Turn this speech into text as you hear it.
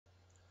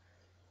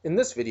In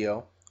this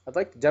video, I'd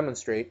like to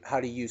demonstrate how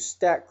to use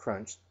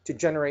Statcrunch to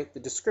generate the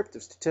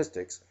descriptive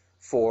statistics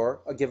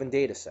for a given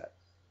data set.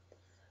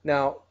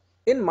 Now,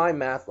 in my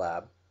math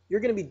lab, you're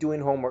going to be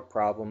doing homework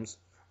problems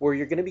where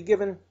you're going to be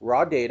given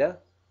raw data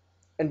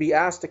and be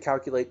asked to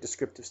calculate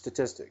descriptive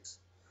statistics.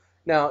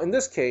 Now, in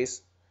this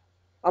case,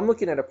 I'm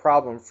looking at a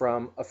problem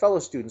from a fellow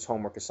student's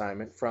homework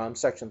assignment from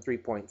section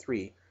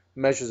 3.3,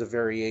 Measures of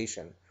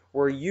Variation.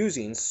 We're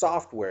using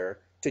software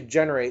to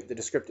generate the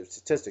descriptive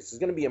statistics. Is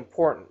going to be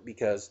important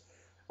because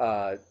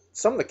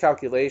some of the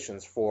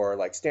calculations for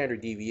like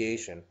standard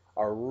deviation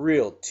are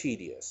real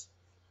tedious.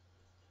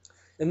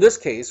 In this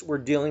case, we're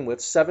dealing with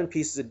 7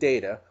 pieces of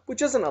data,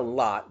 which isn't a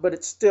lot, but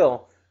it's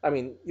still,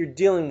 you're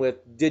dealing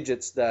with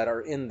digits that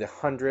are in the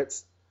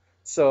hundreds.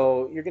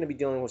 So you're going to be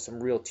dealing with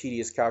some real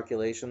tedious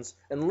calculations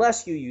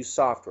unless you use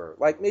software,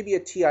 like maybe a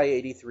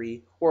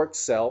TI-83 or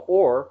Excel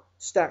or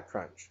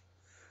Statcrunch.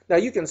 Now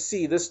you can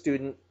see this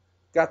student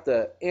got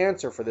the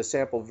answer for the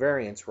sample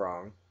variance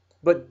wrong,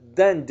 but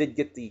then did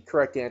get the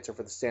correct answer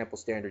for the sample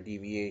standard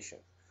deviation.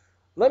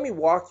 Let me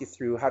walk you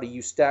through how to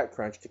use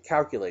Statcrunch to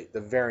calculate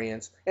the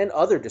variance and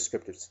other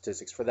descriptive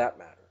statistics for that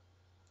matter.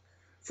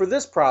 For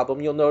this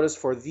problem, you'll notice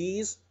for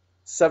these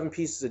 7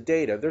 pieces of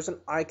data, there's an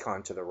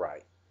icon to the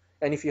right.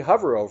 And if you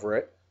hover over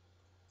it,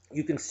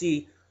 you can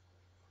see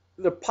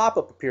the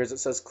pop-up appears that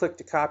says click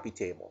to copy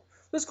table.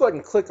 Let's go ahead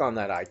and click on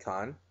that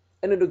icon,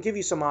 and it'll give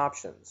you some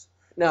options.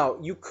 Now,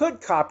 you could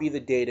copy the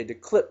data to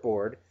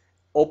clipboard,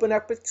 open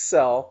up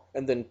Excel,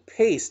 and then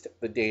paste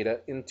the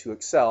data into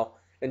Excel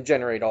and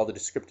generate all the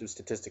descriptive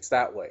statistics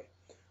that way.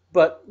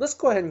 But let's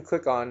go ahead and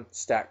click on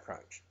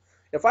Statcrunch.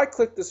 If I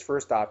click this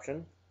first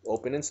option,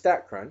 open in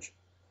Statcrunch,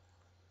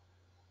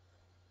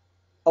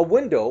 a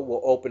window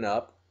will open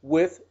up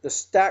with the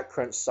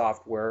Statcrunch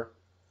software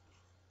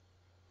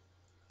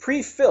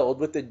pre-filled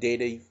with the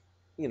data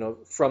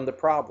from the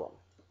problem.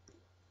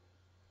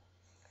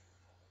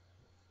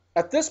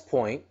 At this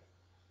point,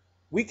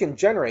 we can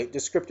generate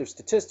descriptive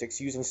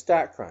statistics using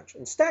Statcrunch.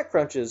 And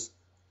Statcrunch is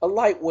a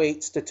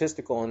lightweight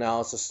statistical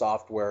analysis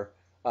software,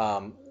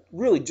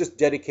 really just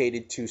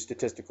dedicated to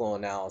statistical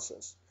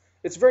analysis.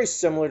 It's very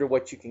similar to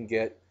what you can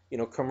get,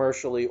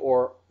 commercially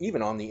or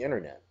even on the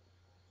internet.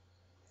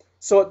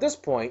 So at this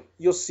point,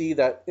 you'll see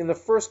that in the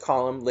first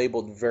column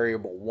labeled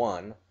variable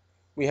 1,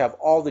 we have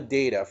all the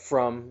data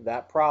from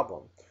that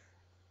problem.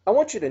 I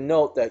want you to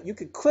note that you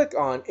could click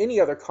on any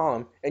other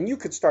column and you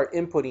could start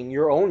inputting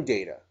your own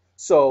data.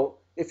 So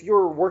if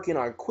you're working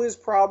on a quiz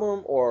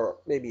problem or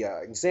maybe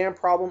an exam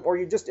problem, or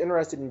you're just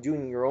interested in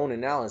doing your own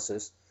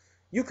analysis,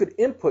 you could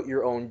input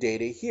your own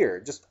data here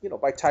just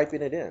by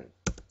typing it in.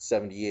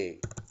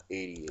 78,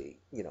 88,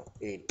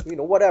 80,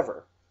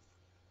 whatever.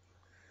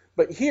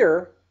 But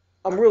here,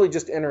 I'm really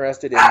just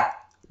interested in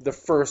the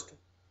first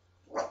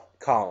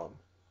column.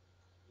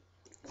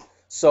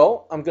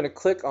 So I'm going to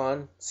click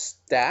on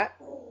Stat,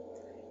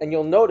 and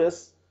you'll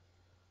notice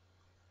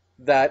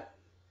that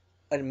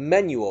a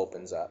menu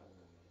opens up.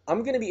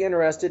 I'm going to be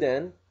interested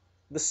in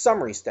the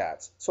summary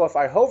stats. So if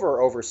I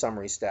hover over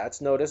summary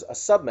stats, notice a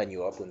submenu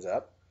opens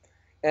up,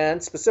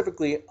 and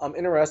specifically I'm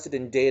interested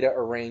in data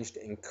arranged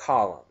in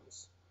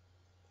columns.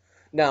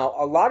 Now,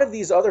 a lot of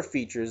these other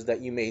features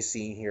that you may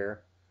see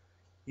here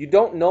you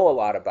don't know a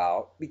lot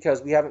about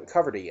because we haven't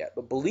covered it yet.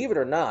 But believe it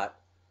or not,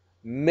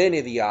 many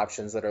of the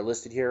options that are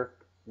listed here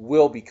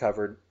will be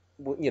covered,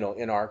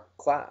 in our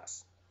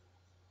class.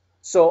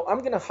 So I'm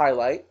going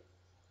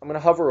to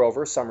hover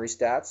over summary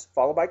stats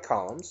followed by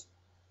columns,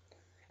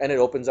 and it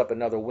opens up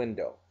another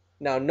window.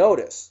 Now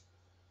notice,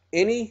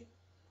 any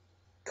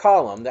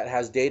column that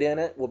has data in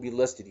it will be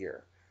listed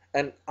here.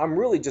 And I'm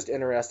really just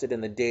interested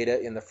in the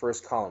data in the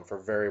first column for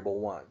variable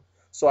 1.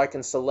 So I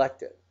can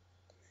select it.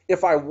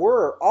 If I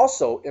were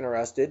also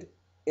interested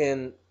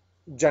in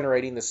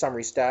generating the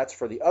summary stats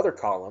for the other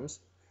columns,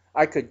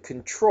 I could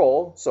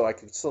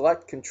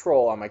select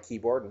Control on my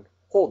keyboard and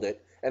hold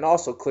it, and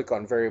also click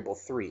on variable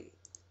 3,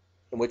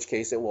 in which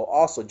case it will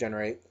also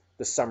generate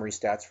the summary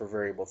stats for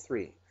variable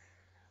 3.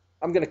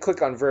 I'm going to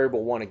click on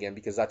variable 1 again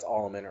because that's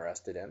all I'm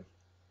interested in.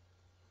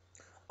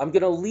 I'm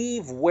going to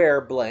leave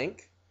where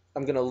blank.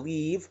 I'm going to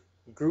leave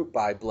group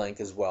by blank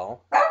as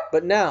well.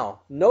 But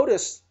now,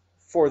 notice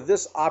for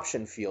this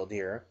option field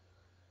here,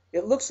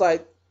 it looks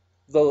like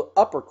the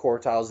upper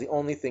quartile is the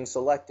only thing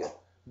selected.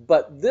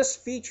 But this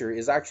feature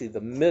is actually the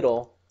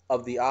middle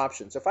of the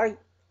options. If I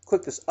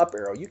click this up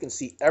arrow, you can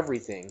see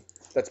everything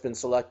that's been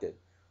selected.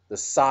 The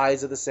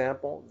size of the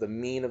sample, the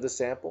mean of the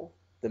sample,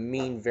 the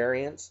mean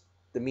variance,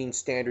 the mean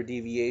standard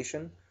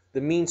deviation,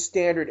 the mean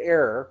standard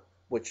error,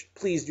 which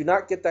please do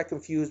not get that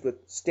confused with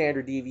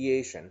standard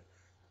deviation.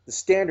 The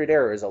standard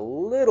error is a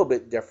little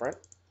bit different,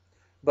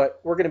 but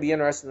we're going to be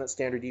interested in that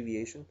standard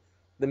deviation.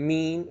 The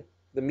mean,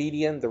 the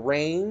median, the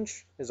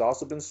range has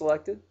also been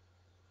selected.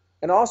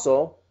 And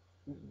also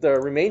the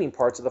remaining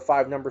parts of the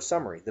 5-number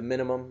summary, the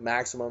minimum,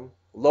 maximum,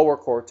 lower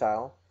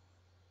quartile,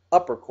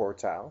 upper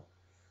quartile.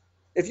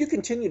 If you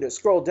continue to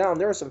scroll down,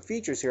 there are some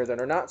features here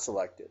that are not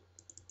selected.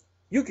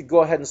 You could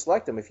go ahead and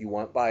select them if you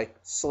want by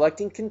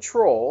selecting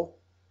Control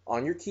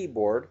on your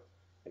keyboard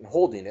and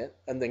holding it,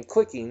 and then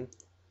clicking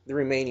the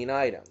remaining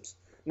items.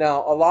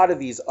 Now, a lot of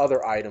these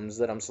other items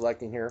that I'm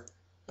selecting here,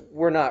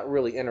 we're not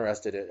really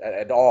interested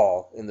at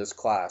all in this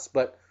class,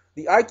 but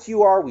the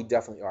IQR we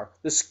definitely are.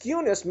 The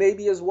skewness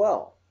maybe as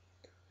well.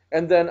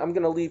 And then I'm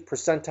going to leave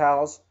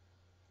percentiles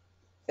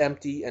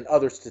empty and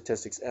other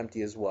statistics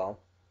empty as well.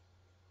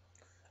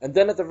 And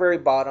then at the very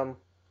bottom,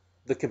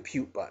 the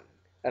compute button.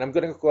 And I'm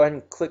going to go ahead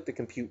and click the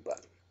compute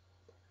button.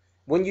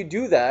 When you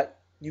do that,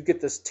 you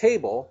get this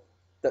table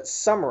that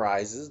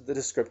summarizes the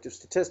descriptive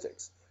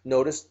statistics.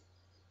 Notice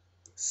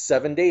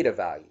 7 data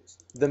values,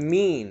 the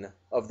mean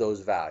of those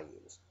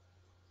values,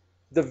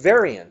 the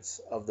variance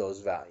of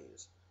those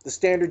values, the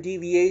standard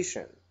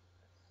deviation,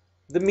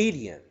 the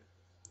median,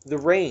 the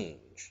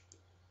range,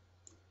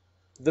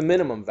 the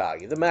minimum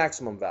value, the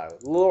maximum value,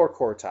 the lower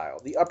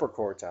quartile, the upper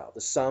quartile,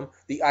 the sum,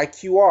 the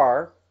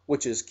IQR,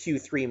 which is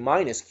Q3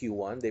 minus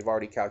Q1, they've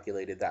already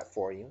calculated that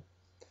for you,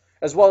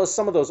 as well as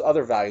some of those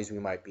other values we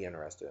might be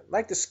interested in,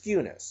 like the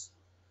skewness,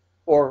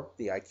 or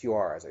the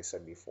IQR, as I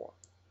said before.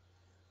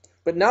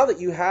 But now that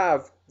you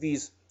have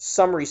these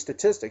summary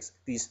statistics,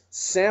 these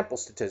sample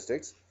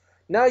statistics,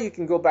 now you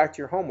can go back to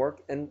your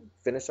homework and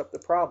finish up the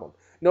problem.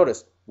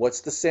 Notice,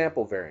 what's the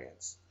sample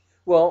variance?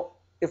 Well,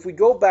 if we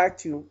go back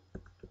to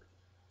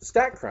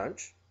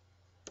Statcrunch,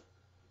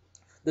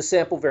 the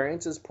sample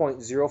variance is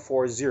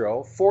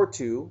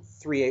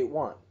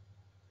 0.04042381.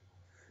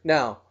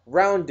 Now,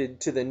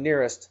 rounded to the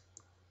nearest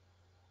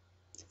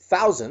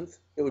thousandth,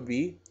 it would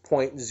be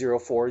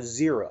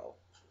 0.040,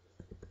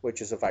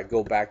 which is, if I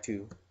go back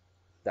to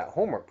that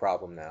homework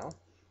problem now,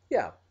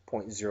 yeah,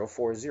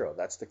 0.040,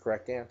 that's the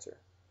correct answer.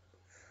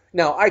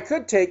 Now, I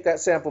could take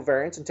that sample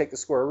variance and take the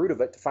square root of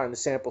it to find the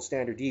sample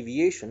standard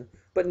deviation,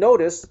 but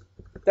notice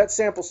that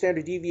sample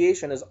standard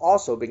deviation has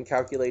also been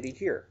calculated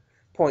here,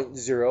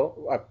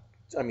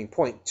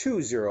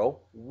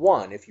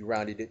 0.201 if you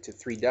rounded it to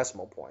 3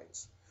 decimal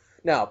points.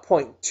 Now,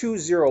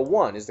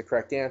 0.201 is the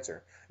correct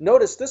answer.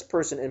 Notice this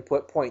person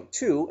input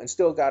 0.2 and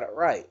still got it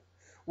right.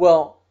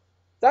 Well,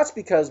 that's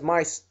because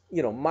my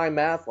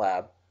math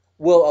lab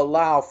will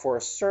allow for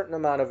a certain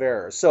amount of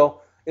error.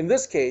 So in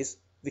this case,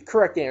 the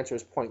correct answer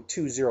is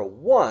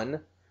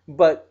 0.201,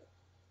 but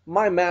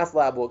my math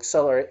lab will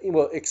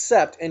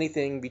accept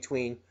anything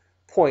between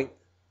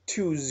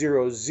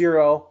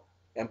 0.200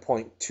 and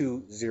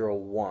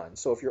 0.201.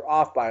 So if you're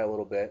off by a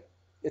little bit,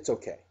 it's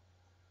okay.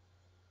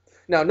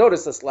 Now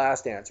notice this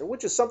last answer,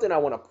 which is something I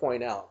want to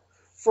point out.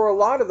 For a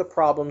lot of the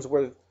problems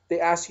where they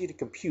ask you to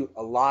compute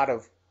a lot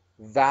of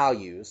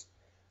values,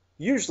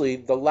 usually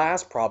the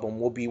last problem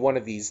will be one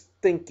of these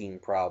thinking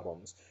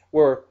problems,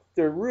 where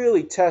they're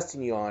really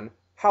testing you on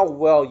how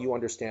well you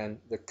understand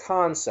the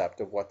concept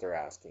of what they're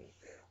asking.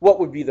 What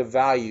would be the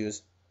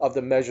values of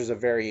the measures of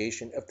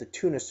variation if the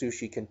tuna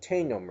sushi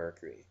contained no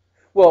mercury?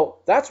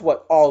 Well, that's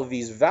what all of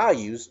these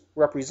values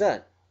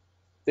represent.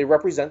 They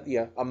represent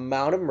the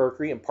amount of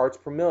mercury in parts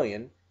per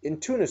million in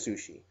tuna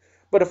sushi.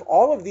 But if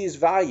all of these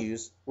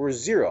values were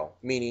 0,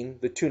 meaning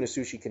the tuna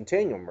sushi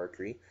contained no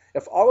mercury,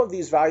 if all of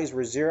these values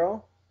were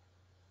 0,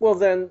 well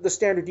then the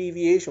standard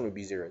deviation would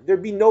be 0.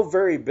 There'd be no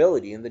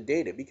variability in the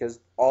data because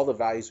all the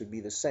values would be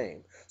the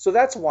same. So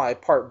that's why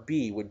part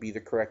B would be the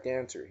correct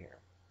answer here.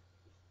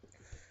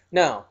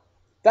 Now,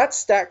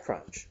 that's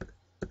Statcrunch,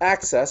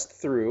 accessed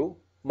through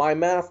my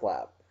math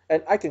lab.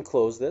 And I can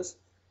close this,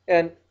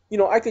 and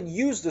I could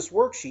use this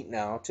worksheet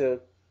now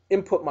to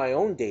input my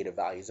own data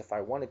values if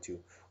I wanted to,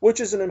 which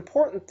is an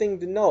important thing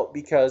to note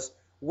because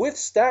with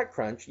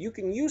Statcrunch, you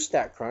can use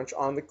Statcrunch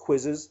on the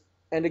quizzes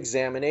and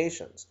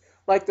examinations.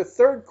 Like the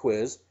third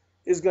quiz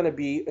is going to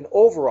be an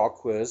overall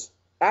quiz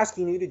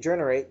asking you to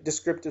generate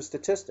descriptive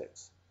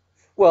statistics.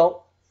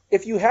 Well,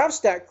 if you have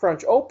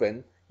Statcrunch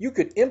open, you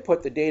could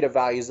input the data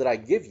values that I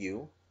give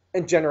you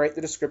and generate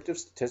the descriptive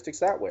statistics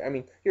that way. I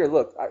mean, here,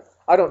 look,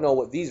 I don't know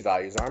what these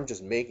values are. I'm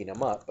just making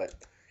them up. But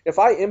if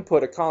I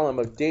input a column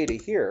of data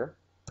here,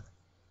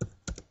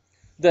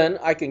 then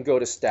I can go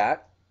to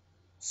Stat,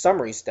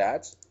 Summary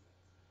Stats,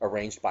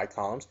 arranged by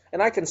columns,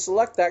 and I can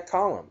select that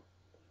column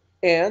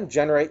and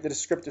generate the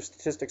descriptive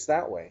statistics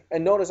that way.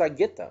 And notice I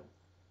get them.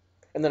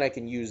 And then I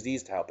can use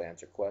these to help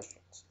answer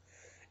questions.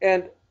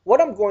 And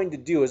what I'm going to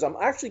do is I'm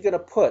actually going to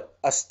put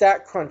a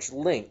Statcrunch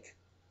link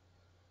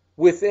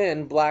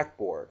within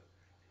Blackboard.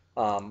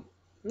 I'm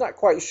not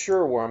quite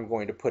sure where I'm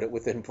going to put it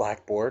within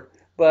Blackboard,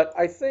 but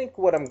I think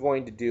what I'm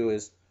going to do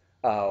is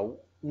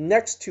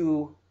next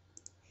to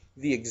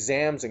the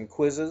exams and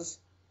quizzes.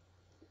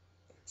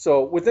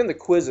 So within the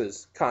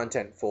quizzes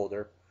content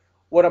folder,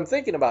 what I'm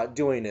thinking about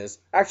doing is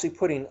actually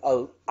putting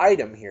an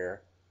item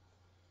here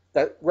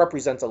that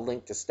represents a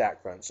link to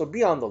Statcrunch. So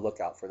be on the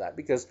lookout for that,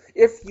 because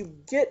if you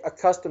get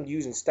accustomed to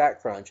using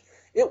Statcrunch,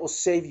 it will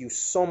save you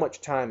so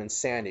much time and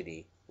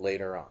sanity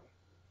later on.